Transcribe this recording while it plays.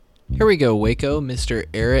Here we go, Waco. Mr.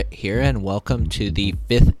 Errett here, and welcome to the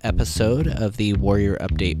 5th episode of the Warrior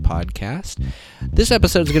Update podcast. This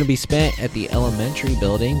episode is going to be spent at the elementary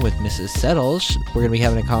building with Mrs. Settles. We're going to be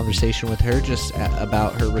having a conversation with her just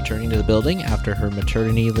about her returning to the building after her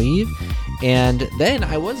maternity leave. And then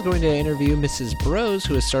I was going to interview Mrs. Bros,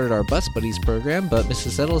 who has started our Bus Buddies program, but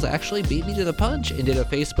Mrs. Settles actually beat me to the punch and did a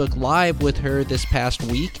Facebook Live with her this past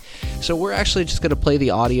week. So we're actually just going to play the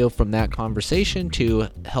audio from that conversation to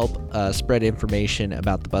help spread information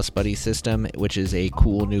about the Bus Buddy system, which is a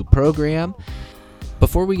cool new program.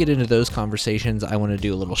 Before we get into those conversations, I want to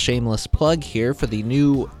do a little shameless plug here for the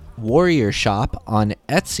new Warrior shop on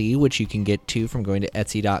Etsy, which you can get to from going to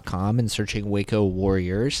Etsy.com and searching Waco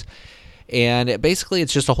Warriors. And basically,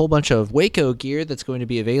 it's just a whole bunch of Waco gear that's going to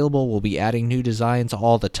be available. We'll be adding new designs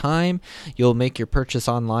all the time. You'll make your purchase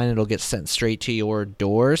online. It'll get sent straight to your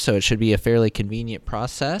door, so it should be a fairly convenient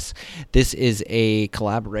process. This is a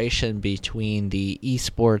collaboration between the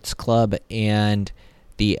esports club and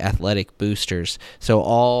the athletic boosters. So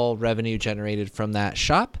all revenue generated from that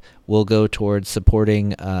shop will go towards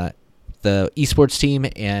supporting the esports team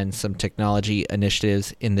and some technology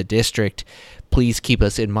initiatives in the district. Please keep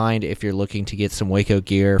us in mind if you're looking to get some Waco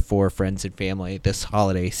gear for friends and family this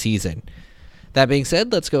holiday season. That being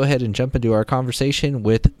said, let's go ahead and jump into our conversation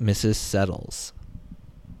with Mrs. Settles.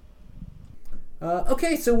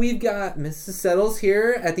 Okay, so we've got Mrs. Settles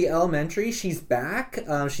here at the elementary. She's back.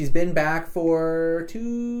 She's been back for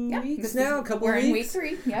 2 weeks now, a couple of weeks. We're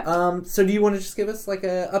in week 3, yep. So do you want to just give us like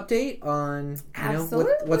an update on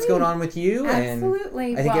what's going on with you?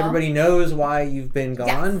 Absolutely. And I think everybody knows why you've been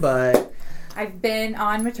gone, but I've been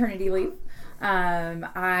on maternity leave.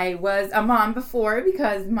 I was a mom before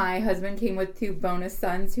because my husband came with 2 bonus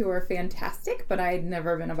sons who are fantastic, but I had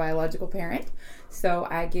never been a biological parent. So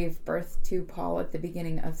I gave birth to Paul at the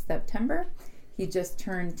beginning of September. He just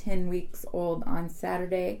turned 10 weeks old on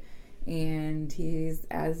Saturday, and he's,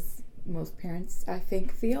 as most parents, I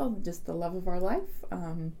think, feel, just the love of our life.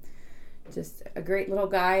 Just a great little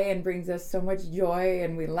guy and brings us so much joy,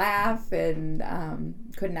 and we laugh and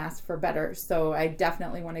couldn't ask for better. So I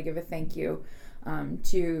definitely want to give a thank you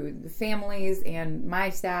to the families and my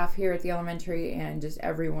staff here at the elementary and just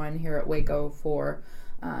everyone here at Waco for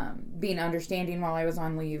being understanding while I was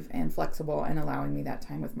on leave and flexible and allowing me that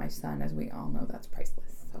time with my son. As we all know, that's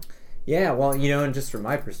priceless. So. Yeah, well, and just from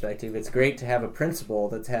my perspective, it's great to have a principal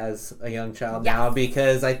that has a young child now,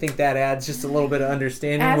 because I think that adds just a little bit of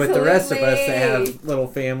understanding with the rest of us that have little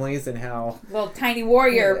families and how... Little tiny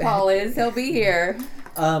warrior Paul is. He'll be here.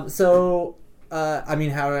 How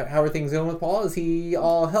are things going with Paul? Is he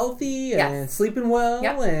all healthy and sleeping well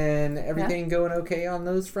and everything going okay on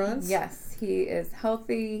those fronts? Yes, he is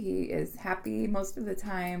healthy. He is happy most of the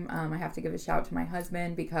time. I have to give a shout to my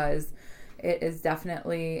husband because... it is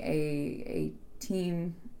definitely a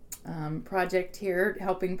team project here,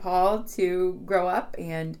 helping Paul to grow up.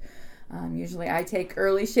 And usually I take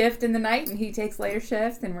early shift in the night and he takes later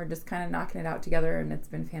shift, and we're just kind of knocking it out together, and it's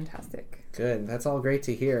been fantastic. Good. That's all great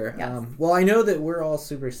to hear. Yes. Well, I know that we're all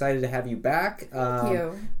super excited to have you back. Thank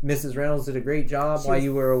you. Mrs. Reynolds did a great job while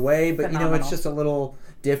you were away, but phenomenal. It's just a little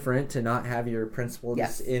different to not have your principal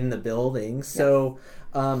just in the building. So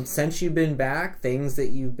since you've been back, things that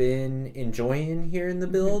you've been enjoying here in the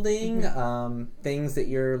building, things that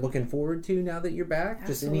you're looking forward to now that you're back,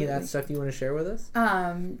 just any of that stuff you want to share with us?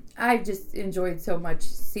 I just enjoyed so much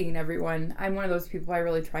seeing everyone. I'm one of those people, I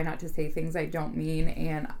really try not to say things I don't mean,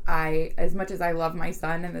 and as much as I love my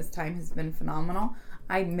son and this time has been phenomenal,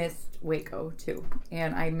 I missed Waco too,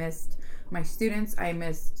 and I missed my students, I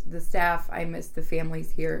missed the staff, I missed the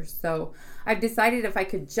families here. So I've decided if I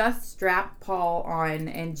could just strap Paul on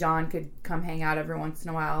and John could come hang out every once in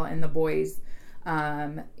a while, and the boys,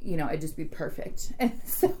 it'd just be perfect. And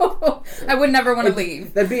so I would never want to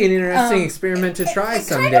leave. That'd be an interesting experiment to try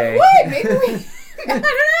someday. Kind of would. Maybe I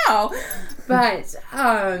don't know. But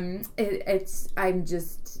I'm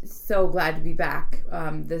just so glad to be back.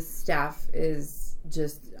 This staff is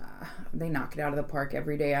just... they knock it out of the park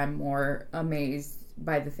every day. I'm more amazed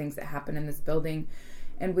by the things that happen in this building.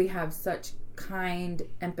 And we have such kind,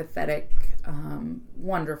 empathetic,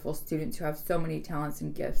 wonderful students who have so many talents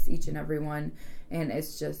and gifts, each and every one. And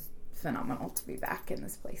it's just phenomenal to be back in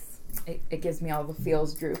this place. It gives me all the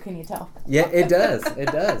feels, Drew. Can you tell? Yeah, it does.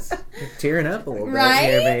 It does. You're tearing up a little bit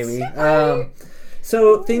here, baby. Right?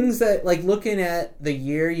 So things that, like, looking at the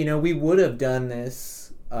year, we would have done this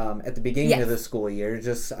at the beginning of the school year.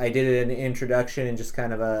 I did an introduction and just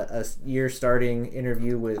kind of a year starting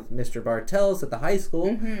interview with Mr. Bartels at the high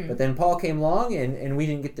school, but then Paul came along and we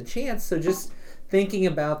didn't get the chance. So just thinking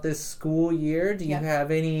about this school year, do you Yep.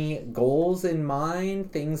 have any goals in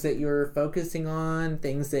mind, things that you're focusing on,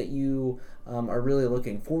 things that you are really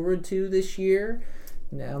looking forward to this year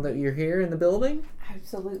now that you're here in the building?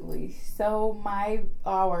 Absolutely. So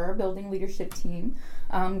our building leadership team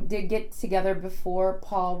did get together before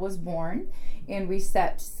Paul was born, and we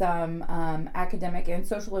set some academic and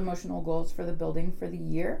social emotional goals for the building for the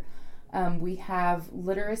year. We have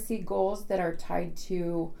literacy goals that are tied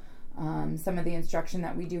to some of the instruction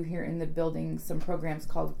that we do here in the building, some programs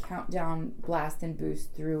called Countdown, Blast, and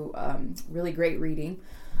Boost through really great reading.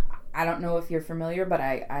 I don't know if you're familiar, but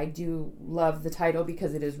I do love the title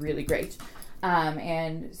because it is really great.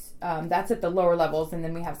 And that's at the lower levels. And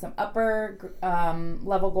then we have some upper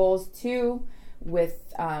level goals too,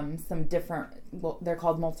 with some different, they're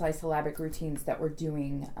called multisyllabic routines that we're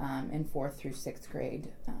doing in 4th through 6th grade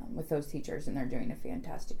with those teachers, and they're doing a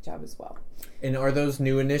fantastic job as well. And are those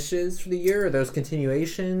new initiatives for the year? Are those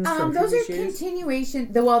continuations from those previous are years?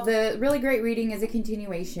 continuation. The really great reading is a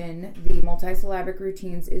continuation. The multisyllabic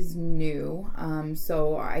routines is new.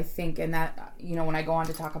 So I think, and that, when I go on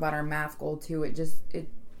to talk about our math goal too,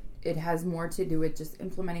 it has more to do with just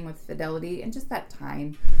implementing with fidelity and just that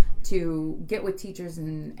time to get with teachers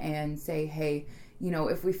and say, hey,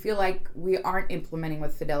 if we feel like we aren't implementing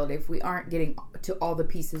with fidelity, if we aren't getting to all the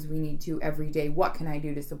pieces we need to every day, what can I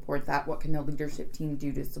do to support that? What can the leadership team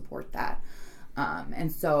do to support that?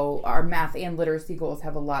 And so our math and literacy goals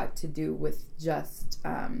have a lot to do with just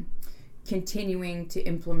continuing to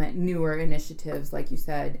implement newer initiatives, like you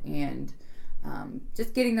said, and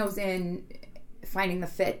just getting those in, finding the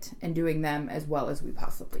fit, and doing them as well as we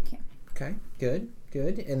possibly can. Okay, good.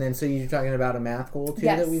 And then so you're talking about a math goal too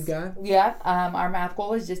Yes. that we've got? Yeah, our math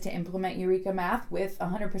goal is just to implement Eureka Math with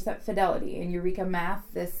 100% fidelity. And Eureka Math,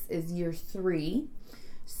 this is year 3.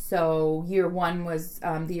 So year 1 was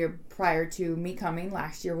the year prior to me coming.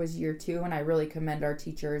 Last year was year 2, and I really commend our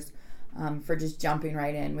teachers for just jumping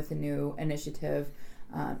right in with a new initiative.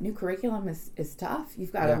 New curriculum is tough.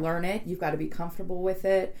 You've got to learn it. You've got to be comfortable with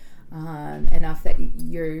it enough that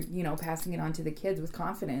you're, passing it on to the kids with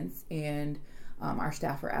confidence. And our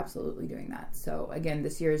staff are absolutely doing that. So again,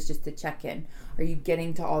 this year is just to check in. Are you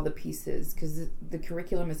getting to all the pieces? Because the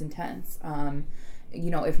curriculum is intense.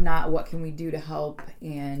 If not, what can we do to help?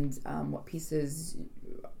 And what pieces,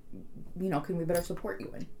 can we better support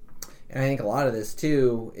you in? And I think a lot of this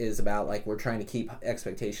too is about we're trying to keep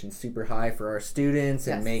expectations super high for our students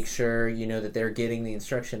and make sure that they're getting the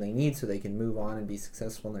instruction they need so they can move on and be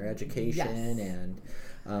successful in their education. Yes.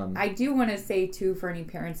 And I do want to say too, for any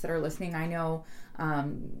parents that are listening, I know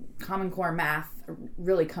Common Core math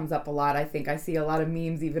really comes up a lot. I think I see a lot of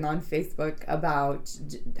memes even on Facebook about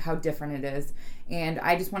how different it is, and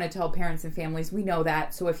I just want to tell parents and families, we know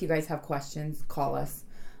that. So if you guys have questions, call us.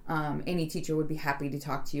 Any teacher would be happy to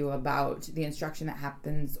talk to you about the instruction that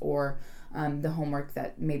happens or the homework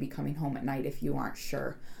that may be coming home at night if you aren't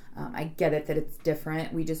sure. I get it that it's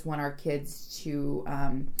different. We just want our kids to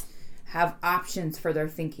have options for their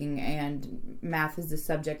thinking, and math is the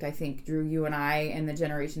subject. I think, Drew, you and I and the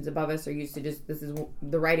generations above us are used to just, this is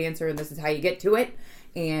the right answer and this is how you get to it,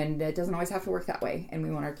 and it doesn't always have to work that way, and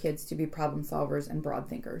we want our kids to be problem solvers and broad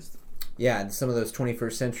thinkers. Yeah, and some of those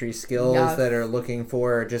 21st century skills that are looking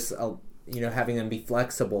for just, having them be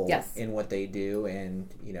flexible in what they do and,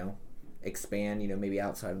 expand, maybe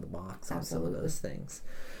outside of the box on some of those things.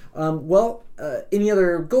 Any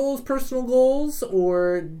other goals, personal goals,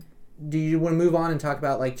 or do you want to move on and talk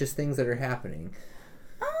about, just things that are happening?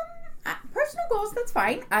 Personal goals, that's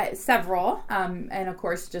fine. Several. And of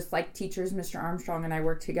course, just like teachers, Mr. Armstrong and I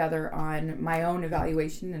work together on my own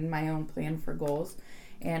evaluation and my own plan for goals.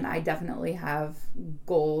 And I definitely have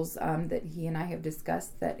goals that he and I have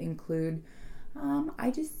discussed that include,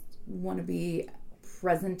 I just want to be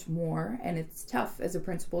present more. And it's tough as a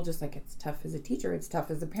principal, just like it's tough as a teacher. It's tough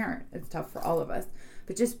as a parent. It's tough for all of us.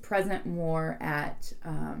 But just present more at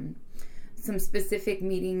some specific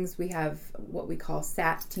meetings. We have what we call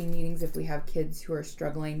SAT team meetings if we have kids who are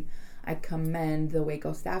struggling. I commend the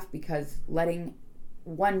Waco staff because letting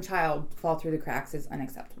one child fall through the cracks is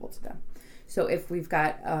unacceptable to them. So if we've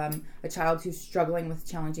got a child who's struggling with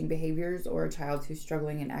challenging behaviors or a child who's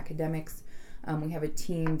struggling in academics, we have a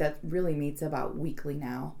team that really meets about weekly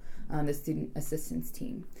now, the student assistance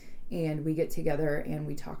team. And we get together and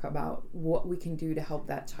we talk about what we can do to help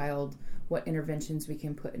that child, what interventions we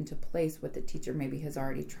can put into place, what the teacher maybe has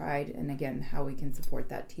already tried, and again, how we can support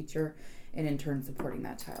that teacher and in turn supporting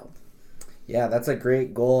that child. Yeah, that's a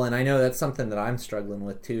great goal, and I know that's something that I'm struggling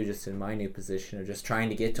with too, just in my new position of just trying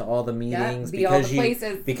to get to all the meetings be all the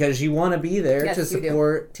places. because you want to be there Yes, to you do.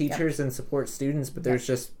 support teachers and support students, but there's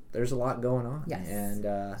just there's a lot going on. Yes.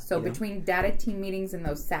 And so between data team meetings and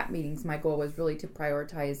those SAP meetings, my goal was really to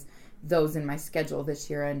prioritize those in my schedule this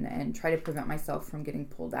year and try to prevent myself from getting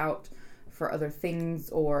pulled out for other things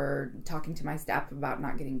or talking to my staff about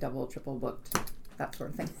not getting double, triple booked, that sort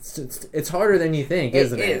of thing. It's harder than you think,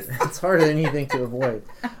 isn't it? It's harder than you think to avoid.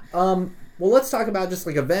 Well, let's talk about just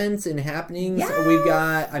like events and happenings. Yes. We've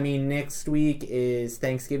got, next week is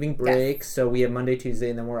Thanksgiving break, Yes. so we have Monday, Tuesday,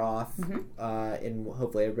 and then we're off. Mm-hmm. And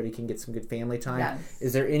hopefully everybody can get some good family time. Yes.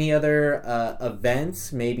 Is there any other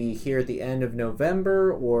events, maybe here at the end of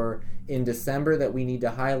November or in December, that we need to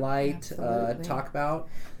highlight, talk about?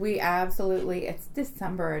 It's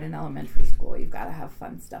December at an elementary school. You've got to have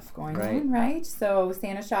fun stuff going on, right? So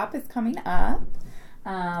Santa Shop is coming up.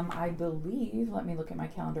 I believe, let me look at my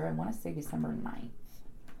calendar, I want to say December 9th.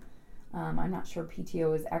 I'm not sure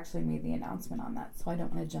PTO has actually made the announcement on that, so I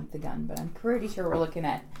don't want to jump the gun, but I'm pretty sure we're looking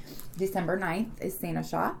at December 9th is Santa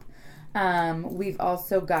Shop. We've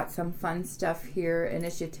also got some fun stuff here,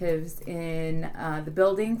 initiatives in the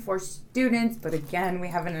building for students, but again, we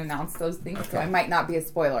haven't announced those things, so I might not be a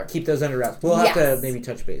spoiler. Keep those under wraps. We'll have to maybe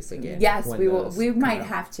touch base again. Yes, we will. We might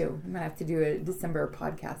have to. I'm gonna have to do a December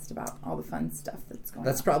podcast about all the fun stuff that's going on.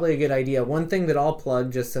 That's probably a good idea. One thing that I'll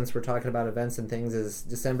plug, just since we're talking about events and things, is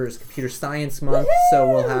December's Computer Science Month. Woo-hoo! So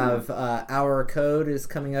we'll have Our Code is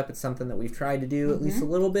coming up. It's something that we've tried to do at least a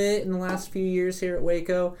little bit in the last few years here at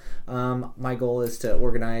Waco. My goal is to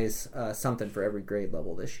organize something for every grade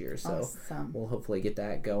level this year. So we'll hopefully get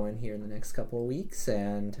that going here in the next couple of weeks.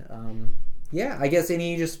 And I guess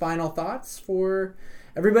any just final thoughts for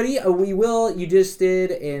everybody? You just did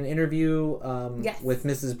an interview with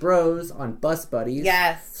Mrs. Bros on Bus Buddies.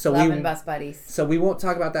 Yes, so loving Bus Buddies. So we won't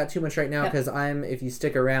talk about that too much right now because if you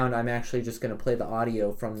stick around, I'm actually just going to play the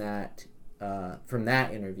audio from that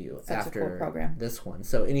interview after a cool program. This one.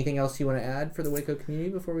 So anything else you want to add for the Waco community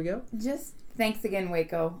before we go? Just thanks again,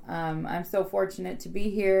 Waco. I'm so fortunate to be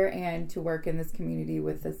here and to work in this community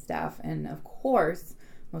with the staff and, of course,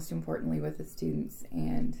 most importantly, with the students.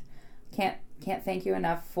 And can't thank you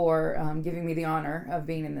enough for giving me the honor of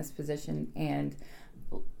being in this position. And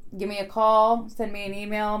give me a call, send me an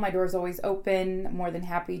email. My door's always open. I'm more than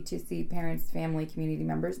happy to see parents, family, community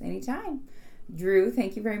members anytime. Drew,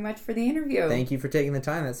 thank you very much for the interview. Thank you for taking the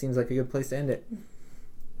time. That seems like a good place to end it.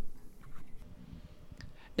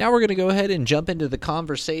 Now we're going to go ahead and jump into the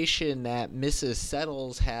conversation that Mrs.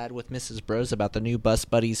 Settles had with Mrs. Bros about the new Bus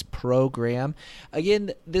Buddies program.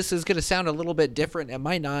 Again, this is going to sound a little bit different. It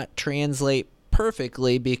might not translate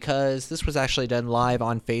perfectly because this was actually done live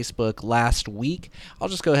on Facebook last week. I'll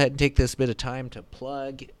just go ahead and take this bit of time to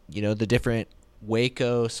plug, the different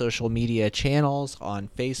Waco social media channels on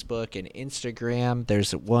Facebook and Instagram.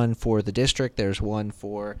 There's one for the district, there's one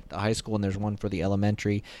for the high school, and there's one for the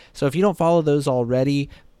elementary. So if you don't follow those already,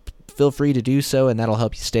 feel free to do so, and that'll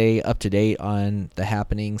help you stay up to date on the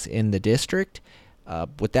happenings in the district.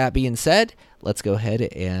 With that being said, let's go ahead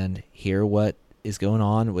and hear what is going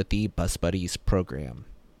on with the Bus Buddies program.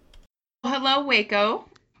 Hello, Waco.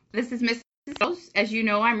 This is Miss. As you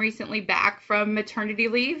know, I'm recently back from maternity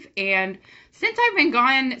leave, and since I've been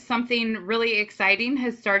gone, something really exciting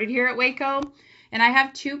has started here at Waco, and I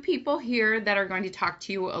have two people here that are going to talk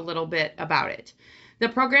to you a little bit about it. The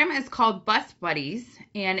program is called Bus Buddies,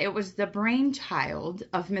 and it was the brainchild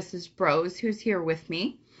of Mrs. Bros, who's here with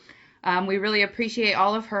me. We really appreciate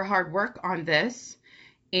all of her hard work on this,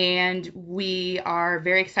 and we are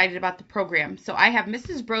very excited about the program. So I have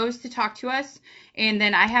Mrs. Bros to talk to us, and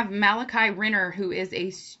then I have Malachi Renner, who is a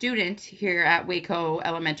student here at Waco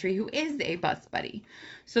Elementary, who is a bus buddy.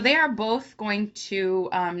 So they are both going to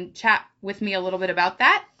chat with me a little bit about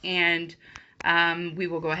that, and we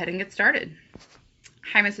will go ahead and get started.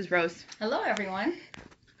 Hi, Mrs. Bros. Hello, everyone.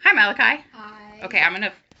 Hi, Malachi. Hi. Okay, I'm going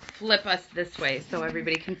to flip us this way so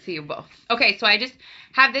everybody can see you both. Okay, so I just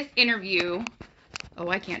have this interview. Oh,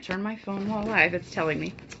 I can't turn my phone while live. It's telling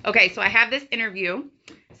me. Okay, so I have this interview.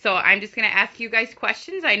 So I'm just going to ask you guys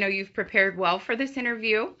questions. I know you've prepared well for this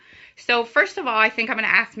interview. So first of all, I think I'm going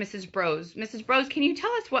to ask Mrs. Bros. Mrs. Bros, can you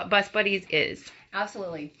tell us what Bus Buddies is?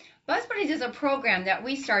 Absolutely. Bus Buddies is a program that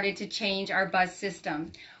we started to change our bus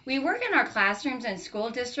system. We work in our classrooms and school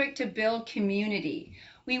district to build community.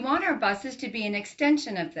 We want our buses to be an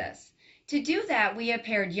extension of this. To do that, we have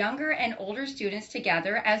paired younger and older students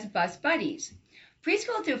together as bus buddies.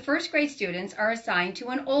 Preschool through first grade students are assigned to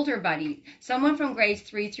an older buddy, someone from grades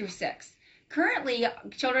 3 through 6. Currently,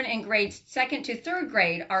 children in grades 2nd to 3rd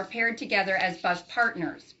grade are paired together as bus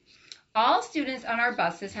partners. All students on our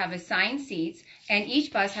buses have assigned seats, and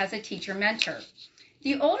each bus has a teacher mentor.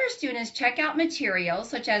 The older students check out materials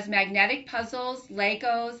such as magnetic puzzles,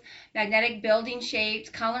 Legos, magnetic building shapes,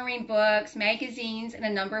 coloring books, magazines, and a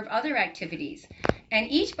number of other activities. And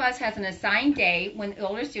each bus has an assigned day when the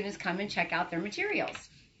older students come and check out their materials.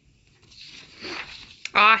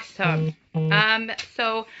 Awesome.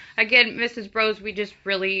 So again, Mrs. Bros, we just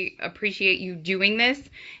really appreciate you doing this.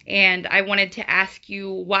 And I wanted to ask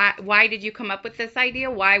you, why did you come up with this idea?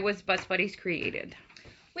 Why was Bus Buddies created?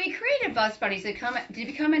 We created Bus Buddies to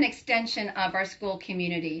become an extension of our school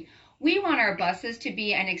community. We want our buses to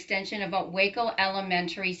be an extension of what Waco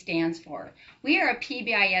Elementary stands for. We are a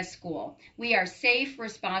PBIS school. We are safe,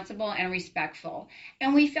 responsible, and respectful.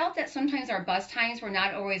 And we felt that sometimes our bus times were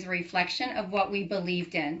not always a reflection of what we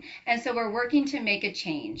believed in. And so we're working to make a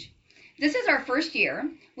change. This is our first year.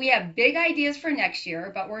 We have big ideas for next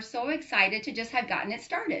year, but we're so excited to just have gotten it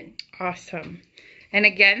started. Awesome. And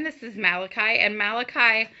again, this is Malachi. And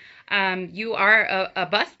Malachi, you are a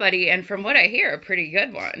bus buddy, and from what I hear, a pretty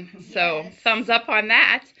good one. So thumbs up on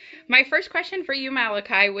that. My first question for you,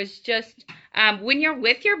 Malachi, was just when you're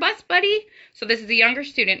with your bus buddy, so this is a younger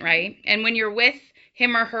student, right? And when you're with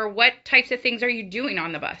him or her, what types of things are you doing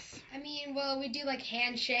on the bus? I mean, well, we do like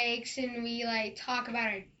handshakes and we like talk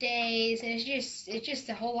about our days, and it's just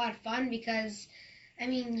a whole lot of fun because, I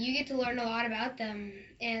mean, you get to learn a lot about them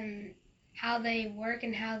and how they work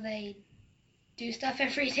and how they do stuff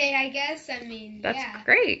every day, I guess. I mean, That's yeah.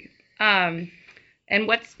 great. And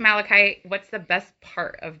what's the best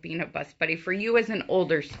part of being a bus buddy for you as an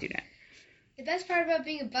older student? The best part about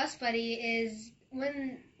being a bus buddy is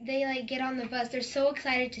when they like get on the bus, they're so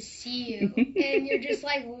excited to see you. And you're just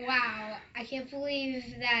like, wow, I can't believe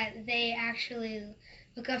that they actually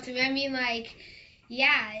look up to me. I mean, like,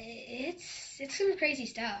 yeah, it's some crazy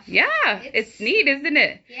stuff. Yeah, it's neat, isn't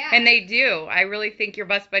it? Yeah. And they do. I really think your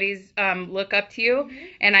bus buddies look up to you,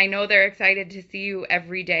 and I know they're excited to see you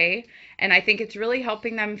every day. And I think it's really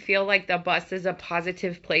helping them feel like the bus is a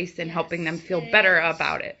positive place and helping them feel better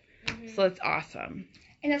about it. So it's awesome.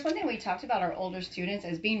 And that's one thing we talked about our older students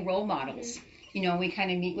as being role models. You know, we kind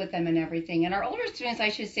of meet with them and everything. And our older students, I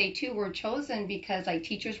should say, too, were chosen because, like,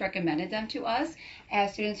 teachers recommended them to us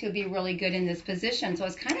as students who would be really good in this position. So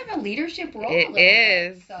it's kind of a leadership role. It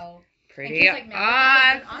is. Bit, so pretty like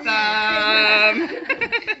awesome.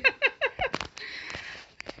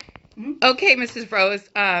 Okay, Mrs. Rose,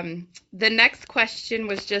 the next question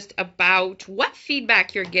was just about what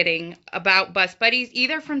feedback you're getting about Bus Buddies,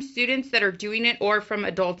 either from students that are doing it or from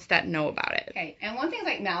adults that know about it. Okay, and one thing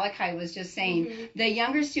like Malachi was just saying, the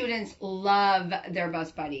younger students love their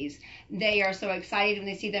Bus Buddies. They are so excited when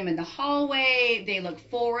they see them in the hallway. They look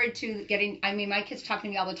forward to getting, I mean, my kids talk to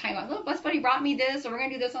me all the time, like, look, Bus Buddy brought me this, or we're going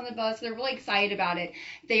to do this on the bus. They're really excited about it.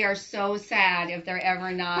 They are so sad if they're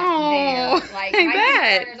ever not there. Like,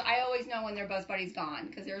 I always know when their Bus Buddy's gone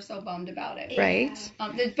because they're so bummed about it. Right.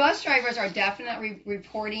 The bus drivers are definitely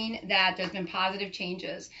reporting that there's been positive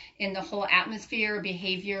changes in the whole atmosphere,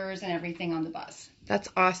 behaviors, and everything on the bus. That's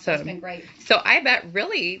awesome. It's been great. So I bet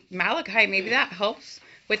really, Malachi, maybe that helps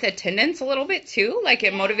with attendance a little bit too. Like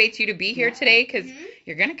it motivates you to be here today because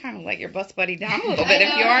you're going to kind of let your bus buddy down a little bit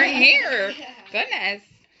if you aren't here. Goodness.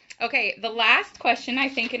 Okay, the last question I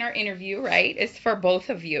think in our interview, right, is for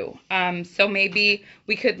both of you. So maybe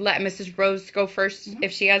we could let Mrs. Rose go first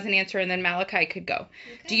if she has an answer, and then Malachi could go.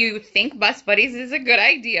 Okay. Do you think Bus Buddies is a good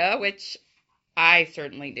idea, which I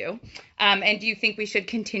certainly do, and do you think we should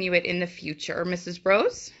continue it in the future, Mrs.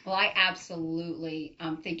 Rose? Well, I absolutely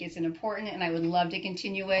think it's important, and I would love to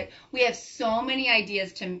continue it. We have so many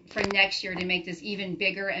ideas for next year to make this even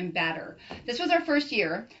bigger and better. This was our first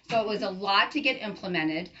year, so it was a lot to get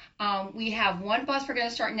implemented. We have one bus we're going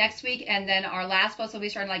to start next week, and then our last bus will be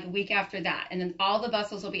starting like a week after that, and then all the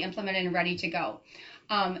buses will be implemented and ready to go.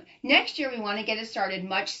 Next year, we want to get it started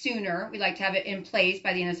much sooner. We'd like to have it in place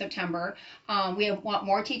by the end of September. We want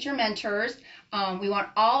more teacher mentors. We want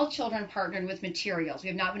all children partnered with materials. We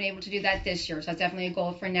have not been able to do that this year, so that's definitely a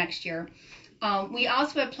goal for next year. We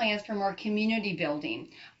also have plans for more community building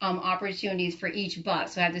opportunities for each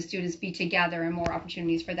bus, so have the students be together and more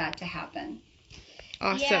opportunities for that to happen.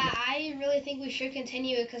 Awesome. Yeah, I really think we should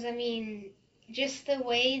continue it because, I mean, just the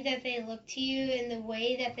way that they look to you and the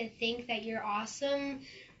way that they think that you're awesome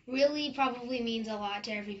really probably means a lot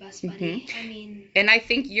to every bus buddy. I mean, and I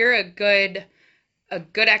think you're a good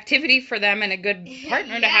activity for them and a good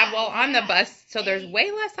partner to have while on the bus. So there's way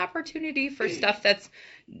less opportunity for stuff that's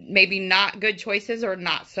maybe not good choices or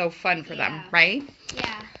not so fun for them, right?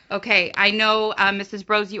 Yeah. Okay, I know, Mrs.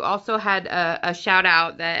 Brose, you also had a shout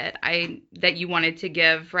out that you wanted to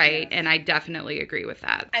give, right? Yes. And I definitely agree with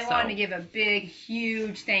that. I want to give a big,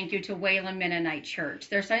 huge thank you to Wayland Mennonite Church.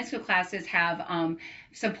 Their Sunday school classes have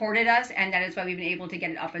supported us, and that is why we've been able to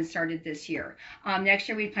get it up and started this year. Next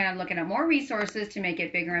year, we plan on looking at more resources to make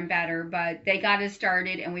it bigger and better, but they got us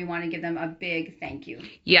started, and we want to give them a big thank you.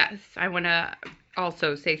 Yes, I want to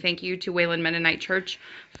also say thank you to Wayland Mennonite Church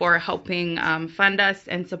for helping fund us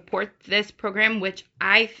and support this program, which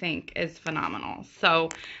I think is phenomenal. So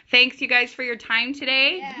thanks, you guys, for your time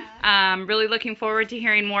today. Yeah. Really looking forward to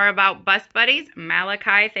hearing more about Bus Buddies.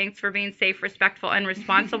 Malachi, thanks for being safe, respectful, and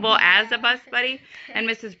responsible as a Bus Buddy. And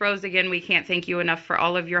Mrs. Brose, again, we can't thank you enough for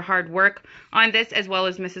all of your hard work on this, as well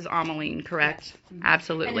as Mrs. Ameline, correct? Yes.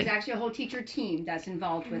 Absolutely. And there's actually a whole teacher team that's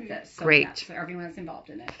involved with this. So Great. yeah, so everyone that's involved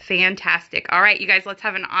in it. Fantastic. All right, you guys, let's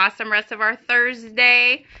have an awesome rest of our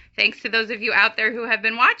Thursday. Thanks to those of you out there who have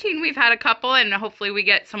been watching. We've had a couple, and hopefully we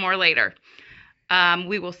get some more later.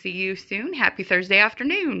 We will see you soon. Happy Thursday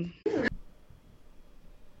afternoon.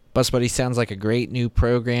 Bus Buddy sounds like a great new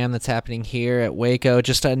program that's happening here at Waco.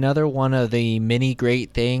 Just another one of the many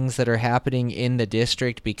great things that are happening in the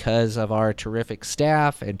district because of our terrific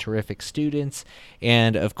staff and terrific students.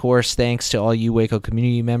 And, of course, thanks to all you Waco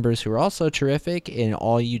community members who are also terrific in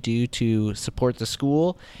all you do to support the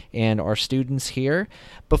school and our students here.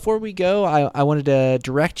 Before we go, I wanted to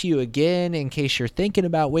direct you again, in case you're thinking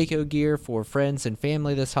about Waco gear for friends and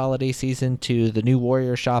family this holiday season, to the new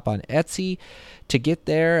Warrior shop on Etsy. To get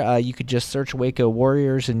there, you could just search Waco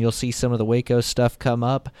Warriors and you'll see some of the Waco stuff come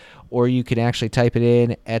up, or you can actually type it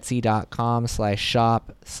in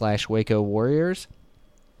etsy.com/shop/Waco Warriors.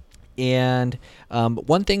 And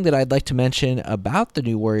one thing that I'd like to mention about the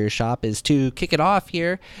new Warrior Shop is, to kick it off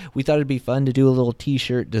here, we thought it'd be fun to do a little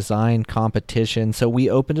t-shirt design competition. So we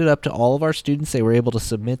opened it up to all of our students. They were able to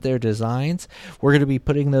submit their designs. We're going to be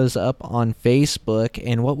putting those up on Facebook.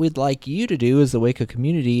 And what we'd like you to do as the Waco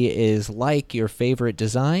community is like your favorite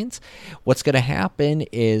designs. What's going to happen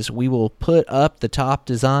is we will put up the top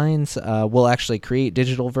designs. We'll actually create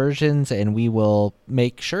digital versions, and we will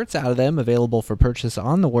make shirts out of them available for purchase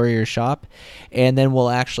on the Warrior Shop, and then we'll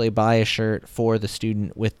actually buy a shirt for the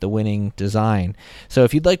student with the winning design. So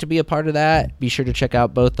if you'd like to be a part of that, be sure to check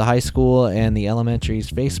out both the high school and the elementary's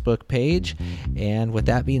Facebook page. And with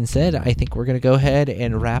that being said, I think we're going to go ahead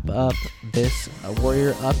and wrap up this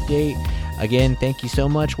Warrior update. Again, thank you so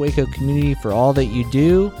much, Waco community, for all that you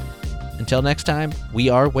do. Until next time, we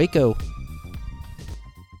are Waco.